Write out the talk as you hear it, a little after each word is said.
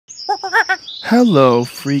Hello,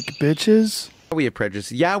 freak bitches. We have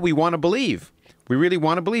prejudice. Yeah, we want to believe. We really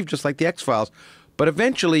want to believe, just like the X-Files. But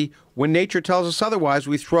eventually, when nature tells us otherwise,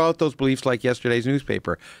 we throw out those beliefs like yesterday's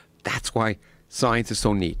newspaper. That's why science is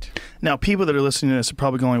so neat. Now, people that are listening to this are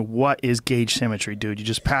probably going, what is gauge symmetry, dude? You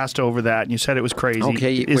just passed over that and you said it was crazy.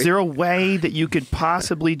 Okay, is there a way that you could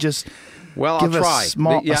possibly just give I'll try.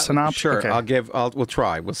 a synopsis? Sure, Okay. we'll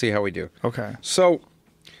try. We'll see how we do. Okay. So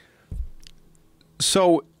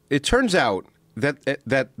it turns out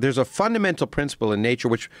that there's a fundamental principle in nature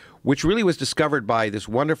which really was discovered by this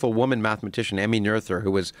wonderful woman mathematician, Emmy Noether,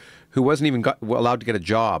 who wasn't even allowed to get a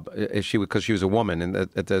job because she was a woman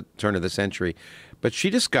at the turn of the century. But she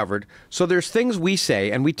discovered, so there's things we say,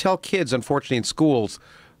 and we tell kids, unfortunately, in schools,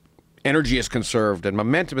 energy is conserved and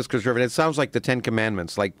momentum is conserved. It sounds like the Ten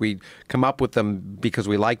Commandments, like we come up with them because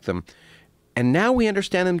we like them. And now we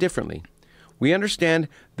understand them differently. We understand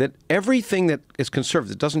that everything that is conserved,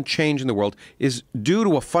 that doesn't change in the world, is due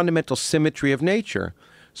to a fundamental symmetry of nature.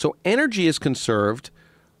 So energy is conserved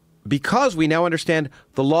because we now understand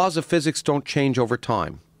the laws of physics don't change over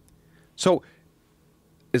time. So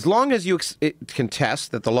as long as you can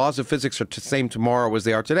test that the laws of physics are the same tomorrow as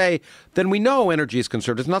they are today, then we know energy is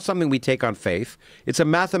conserved. It's not something we take on faith. It's a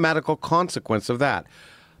mathematical consequence of that.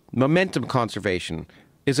 Momentum conservation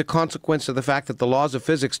is a consequence of the fact that the laws of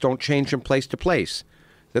physics don't change from place to place,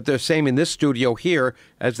 that they're the same in this studio here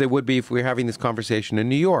as they would be if we were having this conversation in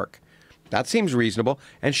New York. That seems reasonable,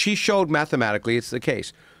 and she showed mathematically it's the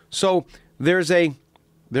case. So there's a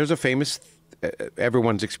famous,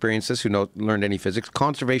 everyone's experienced this who learned any physics,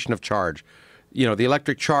 conservation of charge. You know, the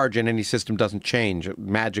electric charge in any system doesn't change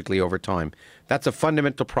magically over time. That's a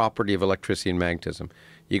fundamental property of electricity and magnetism.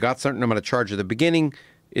 You got a certain amount of charge at the beginning,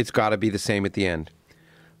 it's got to be the same at the end.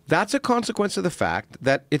 That's a consequence of the fact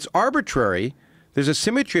that it's arbitrary. There's a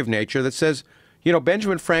symmetry of nature that says, you know,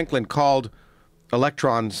 Benjamin Franklin called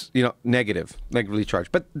electrons, you know, negatively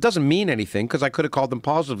charged. But it doesn't mean anything because I could have called them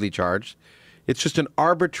positively charged. It's just an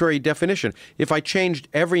arbitrary definition. If I changed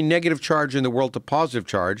every negative charge in the world to positive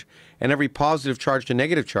charge and every positive charge to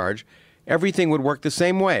negative charge, everything would work the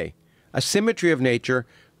same way. A symmetry of nature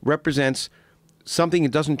represents something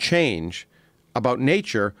that doesn't change about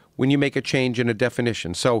nature when you make a change in a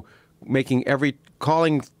definition. So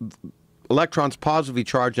calling electrons positively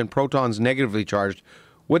charged and protons negatively charged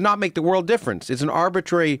would not make the world difference. It's an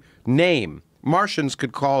arbitrary name. Martians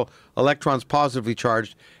could call electrons positively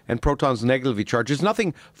charged and protons negatively charged. There's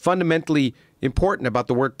nothing fundamentally important about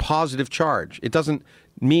the word positive charge. It doesn't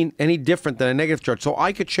mean any different than a negative charge. So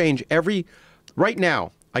I could change right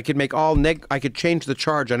now, I could make I could change the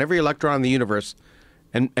charge on every electron in the universe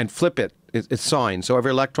and flip its sign. So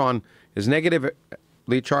every electron is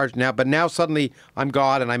negatively charged now, but now suddenly I'm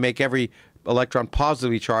God and I make every electron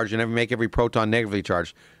positively charged and I make every proton negatively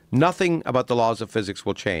charged. Nothing about the laws of physics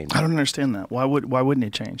will change. I don't understand that. Why wouldn't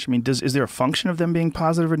it change? I mean, is there a function of them being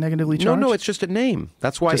positive or negatively charged? No, it's just a name.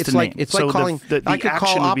 That's why it's like calling. I could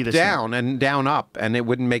call up down and down up, and it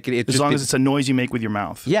wouldn't make it. As long as it's a noise you make with your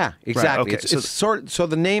mouth. Yeah, exactly. Right, okay. So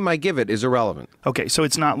the name I give it is irrelevant. Okay, so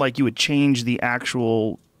it's not like you would change the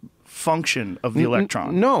actual function of the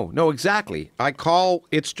electron. No, exactly. I call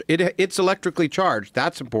it's electrically charged.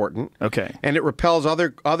 That's important. Okay, and it repels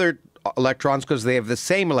other electrons because they have the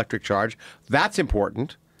same electric charge. That's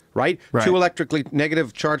important, right? Two electrically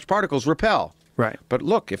negative charged particles repel. Right. But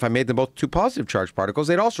look, if I made them both two positive charged particles,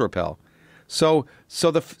 they'd also repel. So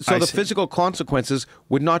the physical consequences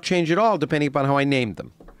would not change at all depending upon how I named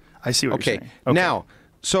them. I see what you're saying. Okay. Now,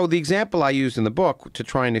 so the example I used in the book to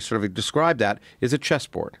try and sort of describe that is a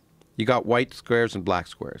chessboard. You got white squares and black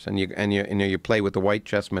squares, and you play with the white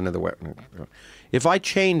chessmen and the white. If I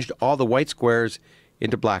changed all the white squares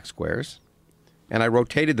into black squares, and I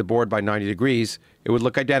rotated the board by 90 degrees, it would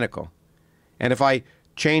look identical. And if I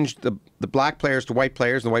changed the black players to white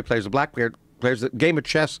players and the white players to black players, the game of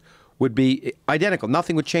chess would be identical.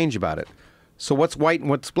 Nothing would change about it. So what's white and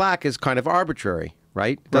what's black is kind of arbitrary,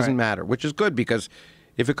 right? It doesn't matter, which is good because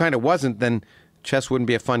if it kind of wasn't, then chess wouldn't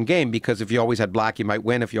be a fun game because if you always had black, you might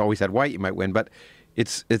win. If you always had white, you might win. But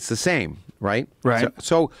it's the same, right? Right.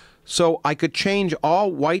 So I could change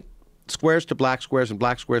all white squares to black squares and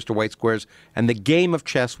black squares to white squares, and the game of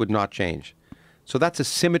chess would not change. So that's a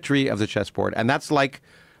symmetry of the chessboard, and that's like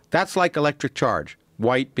electric charge.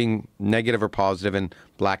 White being negative or positive, and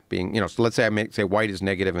black being, so let's say say white is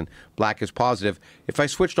negative and black is positive. If I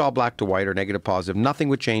switched all black to white or negative positive, nothing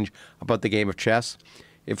would change about the game of chess.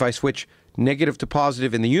 If I switch negative to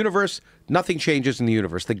positive in the universe, nothing changes in the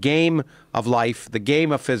universe. The game of life, the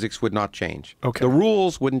game of physics would not change. Okay. The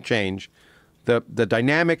rules wouldn't change. The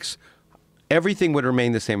dynamics, everything would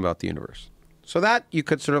remain the same about the universe. So that you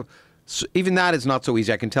could sort of So even that is not so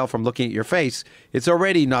easy. I can tell from looking at your face. It's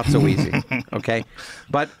already not so easy. Okay,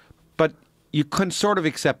 but you can sort of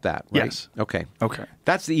accept that, right? Yes. Okay. Okay.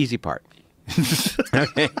 That's the easy part.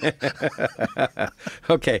 Okay.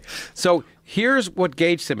 Okay. So here's what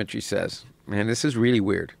gauge symmetry says. Man, this is really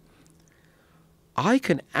weird. I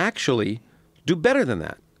can actually do better than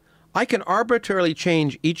that. I can arbitrarily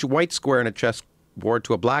change each white square in a chessboard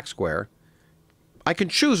to a black square. I can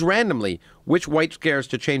choose randomly which white squares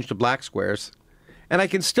to change to black squares. And I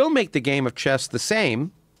can still make the game of chess the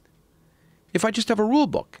same if I just have a rule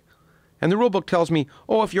book. And the rule book tells me,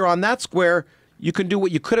 oh, if you're on that square, you can do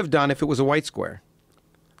what you could have done if it was a white square.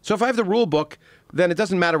 So if I have the rule book, then it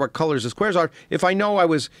doesn't matter what colors the squares are. If I know I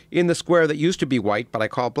was in the square that used to be white, but I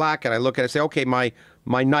call it black, and I look at it and say, okay, my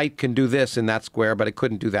knight can do this in that square, but it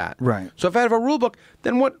couldn't do that. Right. So if I have a rule book,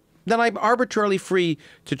 then I'm arbitrarily free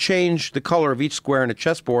to change the color of each square in a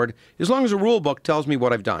chessboard as long as the rule book tells me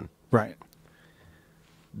what I've done. Right.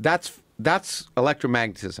 That's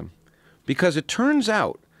electromagnetism. Because it turns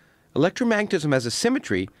out electromagnetism has a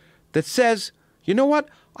symmetry that says, you know what?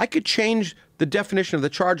 I could change the definition of the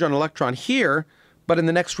charge on an electron here, but in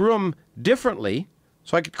the next room differently.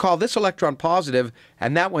 So I could call this electron positive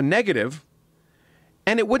and that one negative,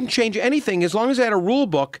 and it wouldn't change anything as long as I had a rule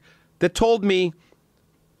book that told me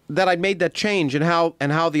that I'd made that change and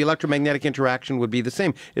how the electromagnetic interaction would be the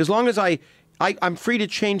same. As long as I'm free to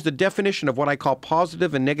change the definition of what I call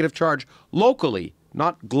positive and negative charge locally,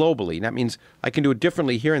 not globally. That means I can do it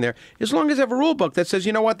differently here and there. As long as I have a rule book that says,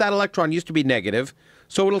 you know what, that electron used to be negative,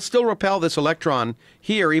 so it'll still repel this electron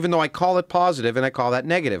here, even though I call it positive and I call that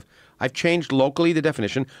negative. I've changed locally the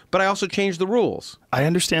definition, but I also changed the rules. I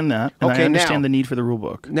understand that, and Okay, I understand now- the need for the rule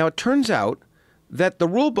book. Now, it turns out that the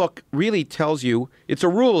rule book really tells you, it's a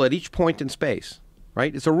rule at each point in space,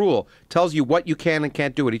 right? It's a rule. It tells you what you can and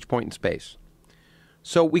can't do at each point in space.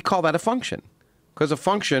 So we call that a function, because a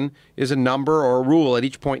function is a number or a rule at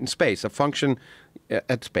each point in space. A function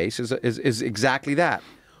at space is exactly that.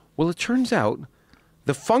 Well, it turns out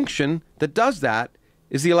the function that does that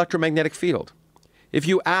is the electromagnetic field. If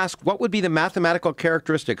you ask what would be the mathematical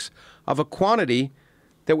characteristics of a quantity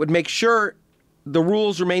that would make sure the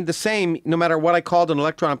rules remained the same no matter what I called an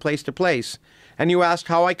electron place to place, and you asked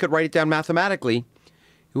how I could write it down mathematically,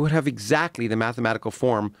 it would have exactly the mathematical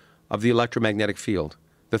form of the electromagnetic field,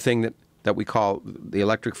 the thing that we call the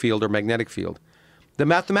electric field or magnetic field. The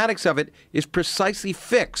mathematics of it is precisely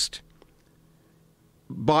fixed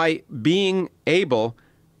by being able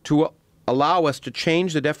to allow us to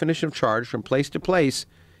change the definition of charge from place to place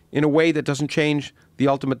in a way that doesn't change the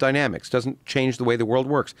ultimate dynamics, doesn't change the way the world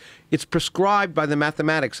works. It's prescribed by the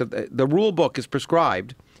mathematics. The rule book is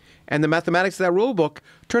prescribed, and the mathematics of that rule book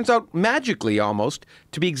turns out magically almost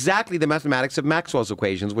to be exactly the mathematics of Maxwell's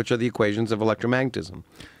equations, which are the equations of electromagnetism.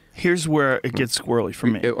 Here's where it gets squirrely for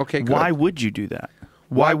me. Okay, good. Why would you do that?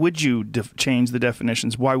 Why would you change the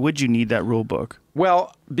definitions? Why would you need that rule book?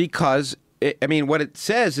 Well, because, what it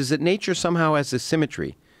says is that nature somehow has this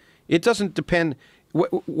symmetry. It doesn't depend,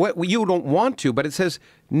 what you don't want to, but it says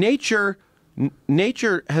nature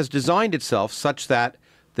has designed itself such that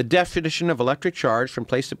the definition of electric charge from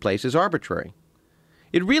place to place is arbitrary.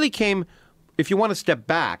 It really came, if you want to step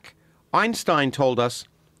back, Einstein told us,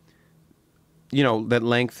 that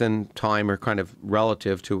length and time are kind of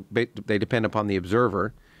relative to, they depend upon the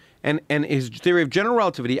observer. And his theory of general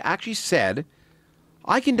relativity actually said,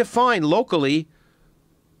 I can define locally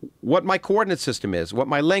what my coordinate system is, what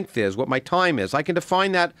my length is, what my time is. I can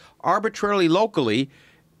define that arbitrarily locally,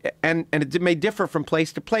 and it may differ from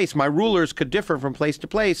place to place. My rulers could differ from place to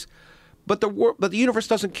place, but the universe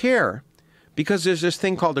doesn't care, because there's this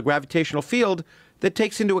thing called the gravitational field that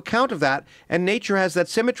takes into account of that, and nature has that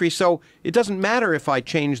symmetry. So it doesn't matter if I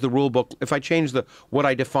change the rule book, if I change what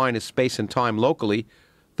I define as space and time locally.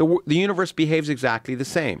 The universe behaves exactly the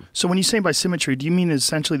same. So when you say by symmetry, do you mean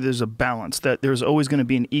essentially there's a balance, that there's always going to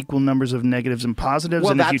be an equal numbers of negatives and positives,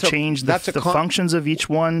 Well, and if you change the functions of each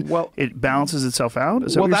one, it balances itself out?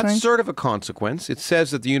 Is that what you're saying? Well, that's sort of a consequence. It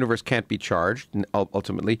says that the universe can't be charged,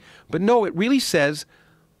 ultimately. But no, it really says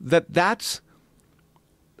that that's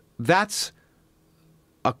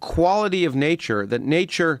a quality of nature that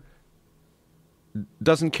nature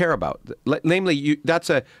doesn't care about. Namely, that's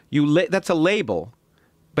a label.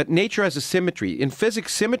 But nature has a symmetry. In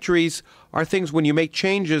physics, symmetries are things when you make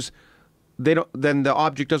changes, then the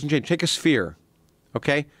object doesn't change. Take a sphere,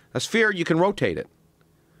 okay? A sphere, you can rotate it.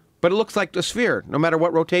 But it looks like a sphere, no matter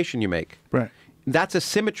what rotation you make. Right. That's a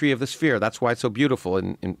symmetry of the sphere. That's why it's so beautiful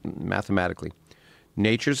in mathematically.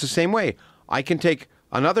 Nature's the same way. I can take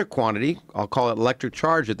another quantity, I'll call it electric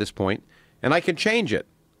charge at this point, and I can change it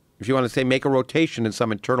if you want to say make a rotation in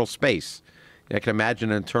some internal space, I can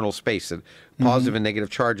imagine an internal space that positive and negative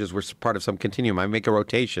charges were part of some continuum. I make a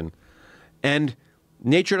rotation, and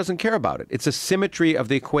nature doesn't care about it. It's a symmetry of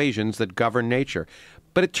the equations that govern nature.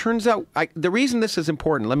 But it turns out, the reason this is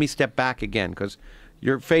important, let me step back again, because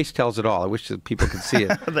your face tells it all. I wish that people could see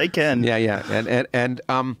it. They can. Yeah,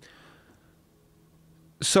 yeah.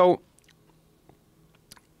 So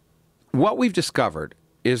what we've discovered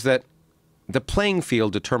is that the playing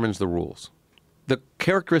field determines the rules. The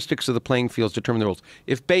characteristics of the playing fields determine the rules.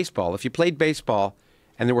 If you played baseball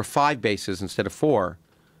and there were 5 bases instead of 4,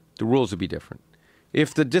 the rules would be different.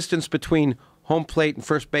 If the distance between home plate and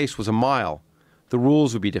first base was a mile, the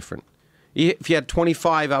rules would be different. If you had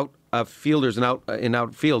 25 fielders in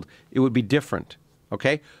outfield, it would be different.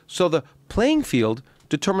 Okay? So the playing field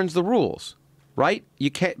determines the rules, right?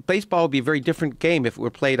 Baseball would be a very different game if it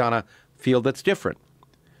were played on a field that's different.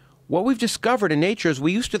 What we've discovered in nature is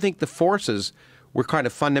we used to think the forces were kind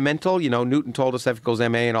of fundamental. You know, Newton told us F equals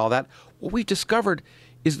ma and all that. What we've discovered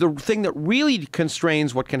is the thing that really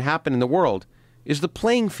constrains what can happen in the world is the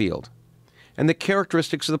playing field and the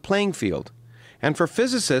characteristics of the playing field. And for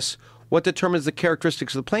physicists, what determines the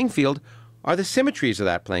characteristics of the playing field are the symmetries of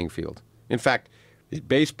that playing field. In fact,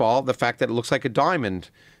 baseball, the fact that it looks like a diamond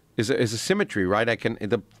is a symmetry, right?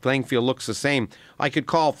 The playing field looks the same. I could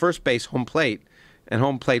call first base home plate and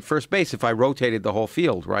home plate first base if I rotated the whole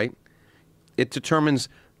field, right? It determines,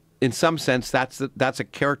 in some sense, that's a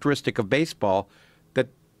characteristic of baseball that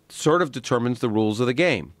sort of determines the rules of the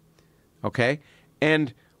game, okay?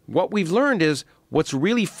 And what we've learned is what's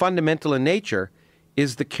really fundamental in nature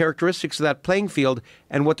is the characteristics of that playing field,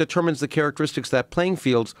 and what determines the characteristics of that playing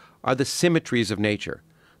fields are the symmetries of nature.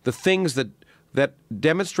 The things that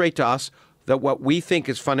demonstrate to us that what we think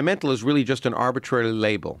is fundamental is really just an arbitrary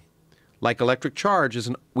label. Like electric charge,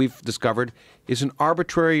 we've discovered, is an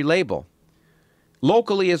arbitrary label,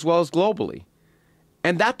 locally as well as globally.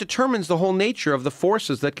 And that determines the whole nature of the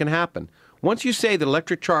forces that can happen. Once you say that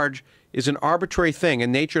electric charge is an arbitrary thing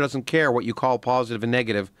and nature doesn't care what you call positive and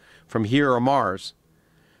negative from here or Mars,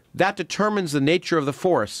 that determines the nature of the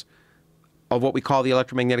force of what we call the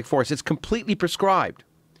electromagnetic force. It's completely prescribed.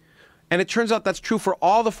 And it turns out that's true for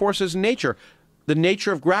all the forces in nature. The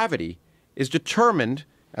nature of gravity is determined,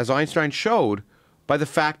 as Einstein showed, by the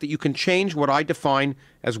fact that you can change what I define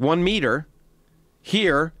as 1 meter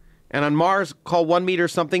here, and on Mars call 1 meter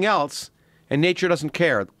something else, and nature doesn't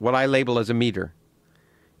care what I label as a meter.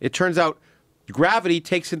 It turns out gravity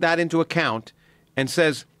takes that into account and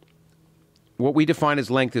says what we define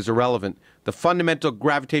as length is irrelevant. The fundamental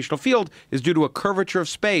gravitational field is due to a curvature of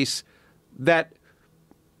space that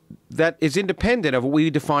is independent of what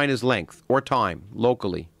we define as length or time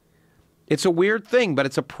locally. It's a weird thing, but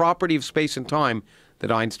it's a property of space and time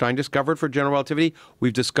that Einstein discovered for general relativity.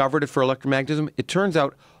 We've discovered it for electromagnetism. It turns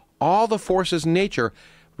out all the forces in nature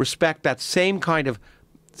respect that same kind of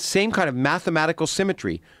mathematical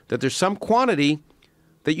symmetry, that there's some quantity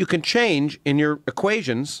that you can change in your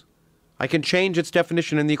equations. I can change its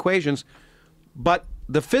definition in the equations, but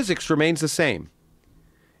the physics remains the same.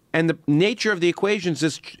 And the nature of the equations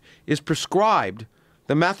is prescribed.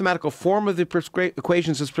 The mathematical form of the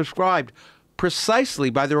equations is prescribed precisely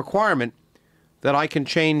by the requirement that I can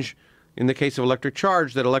change, in the case of electric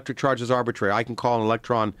charge, that electric charge is arbitrary. I can call an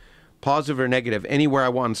electron positive or negative anywhere I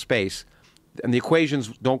want in space, and the equations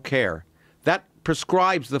don't care. That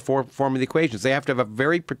prescribes the form of the equations. They have to have a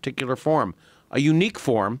very particular form, a unique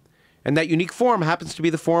form, and that unique form happens to be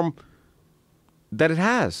the form that it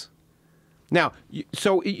has. Now,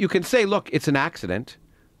 so you can say, look, it's an accident,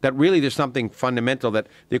 that really there's something fundamental, that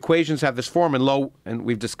the equations have this form and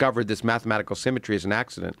we've discovered this mathematical symmetry is an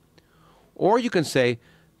accident. Or you can say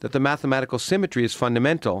that the mathematical symmetry is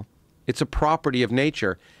fundamental, it's a property of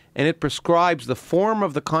nature, and it prescribes the form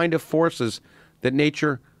of the kind of forces that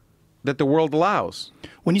the world allows.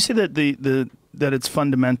 When you say that that it's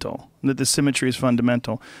fundamental, that the symmetry is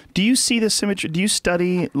fundamental, do you see the symmetry? Do you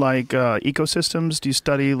study like ecosystems? Do you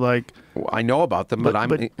study like? Well, I know about them,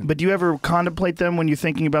 but do you ever contemplate them when you're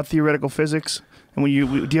thinking about theoretical physics? And do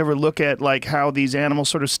you ever look at like how these animals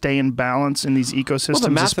sort of stay in balance in these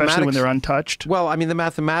ecosystems, especially when they're untouched? Well, I mean, the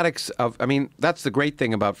mathematics that's the great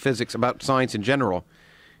thing about physics, about science in general.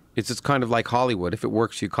 It's kind of like Hollywood. If it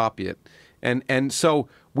works, you copy it. And so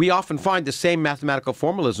we often find the same mathematical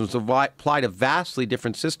formalisms apply to vastly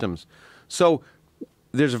different systems. So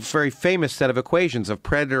there's a very famous set of equations of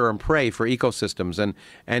predator and prey for ecosystems,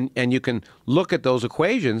 and you can look at those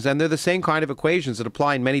equations, and they're the same kind of equations that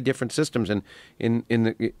apply in many different systems,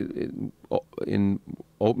 in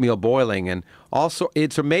oatmeal boiling, and also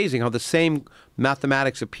it's amazing how the same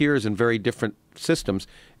mathematics appears in very different systems,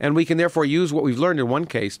 and we can therefore use what we've learned in one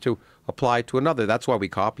case to apply to another. That's why we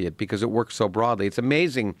copy it, because it works so broadly. It's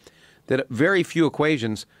amazing that very few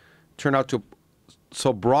equations turn out to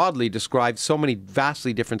so broadly describe so many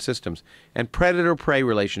vastly different systems. And predator-prey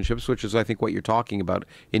relationships, which is, I think, what you're talking about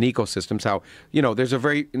in ecosystems, how, there's a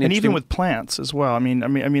very... And even with plants as well. I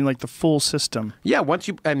mean, like the full system. Yeah,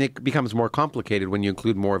 and it becomes more complicated when you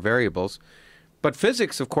include more variables. But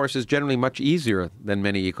physics, of course, is generally much easier than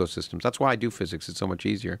many ecosystems. That's why I do physics. It's so much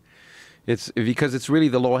easier. It's because it's really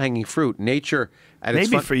the low-hanging fruit. Nature...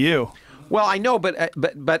 Maybe for you. Well, I know,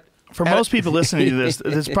 but for most people listening to this,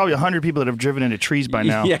 there's probably 100 people that have driven into trees by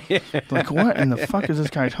now. Yeah. Like, what in the fuck is this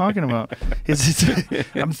guy talking about?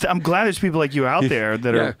 I'm glad there's people like you out there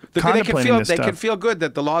that are contemplating this stuff. They can feel good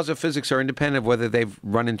that the laws of physics are independent of whether they've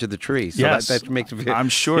run into the tree. So yes. that makes them feel... I'm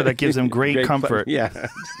sure that gives them great comfort. Yeah,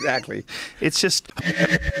 exactly. It's just...